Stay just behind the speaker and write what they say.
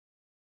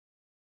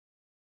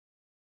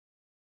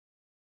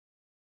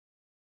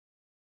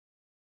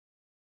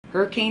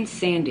Hurricane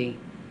Sandy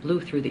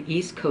blew through the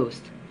East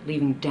Coast,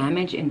 leaving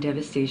damage and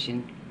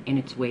devastation in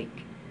its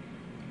wake.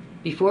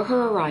 Before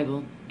her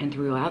arrival and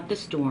throughout the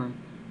storm,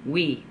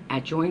 we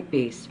at Joint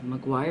Base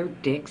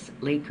McGuire-Dix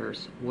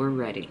Lakers were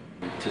ready.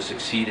 To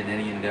succeed in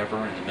any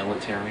endeavor in the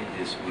military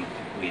is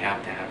we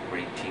have to have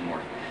great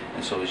teamwork.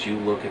 And so as you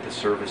look at the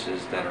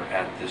services that are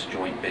at this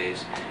joint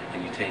base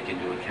and you take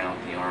into account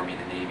the Army,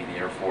 the Navy, the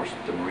Air Force,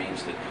 the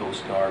Marines, the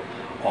Coast Guard,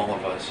 all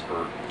of us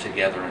are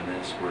together in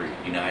this. We're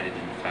united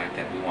in the fact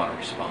that we want to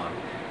respond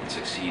and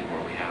succeed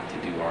where we have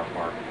to do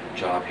our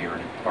job here.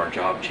 And our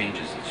job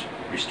changes. It's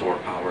restore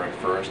power at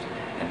first,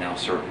 and now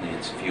certainly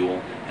it's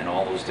fuel and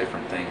all those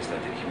different things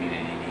that the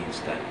community needs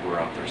that we're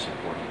out there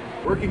supporting.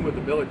 Working with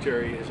the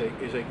military is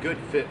a good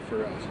fit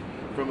for us.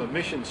 From a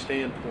mission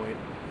standpoint,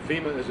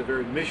 FEMA is a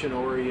very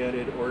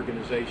mission-oriented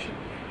organization,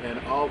 and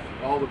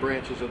all the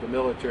branches of the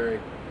military,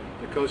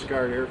 the Coast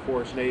Guard, Air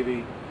Force,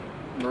 Navy,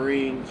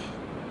 Marines,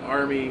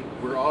 Army,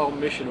 we're all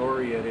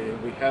mission-oriented,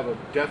 and we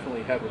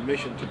definitely have a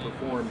mission to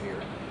perform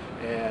here,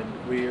 and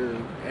we're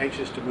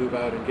anxious to move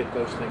out and get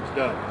those things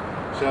done.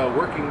 So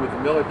working with the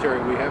military,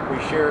 we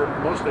share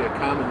mostly a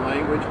common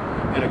language,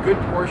 and a good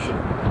portion,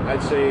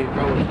 I'd say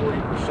probably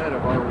 40%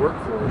 of our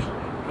workforce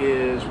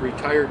is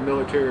retired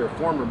military or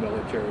former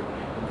military.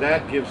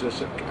 That gives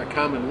us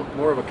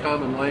more of a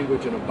common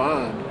language and a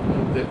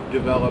bond that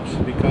develops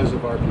because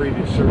of our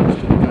previous service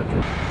to the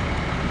country.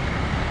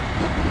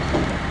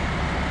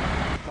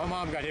 My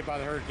mom got hit by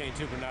the hurricane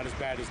too, but not as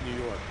bad as New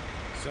York.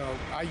 So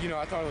I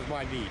thought it was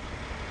my need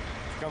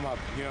to come up.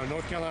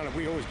 North Carolina,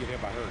 we always get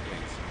hit by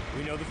hurricanes.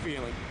 We know the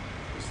feeling.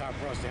 It's time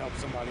for us to help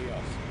somebody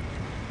else.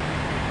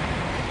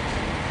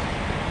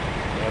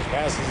 As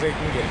fast as they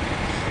can get.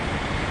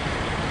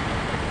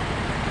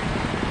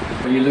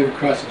 You live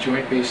across the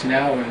Joint Base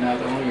now, and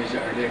not only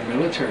are there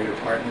military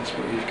departments,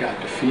 but we've got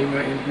the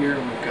FEMA in here,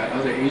 and we've got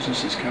other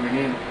agencies coming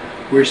in.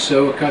 We're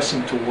so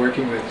accustomed to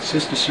working with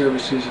sister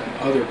services and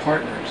other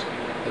partners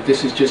that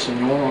this is just a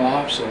normal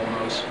ops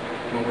almost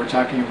when we're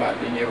talking about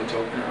being able to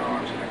open our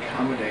arms and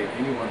accommodate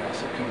anyone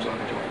else that comes on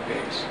the Joint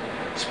Base,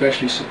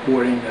 especially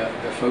supporting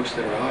the folks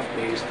that are off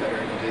base that are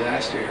in a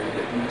disaster area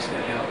that needs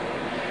that help.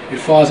 It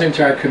falls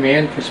into our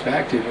command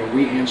perspective, and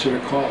we answer the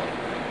call.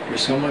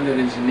 There's someone that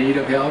is in need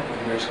of help,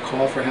 and there's a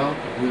call for help,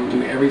 and we'll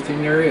do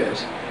everything there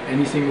is,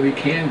 anything we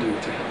can do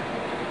to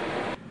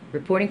help.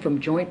 Reporting from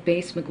Joint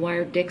Base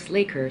McGuire-Dix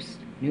Lakers,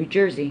 New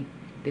Jersey,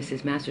 this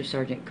is Master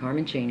Sergeant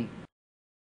Carmen Cheney.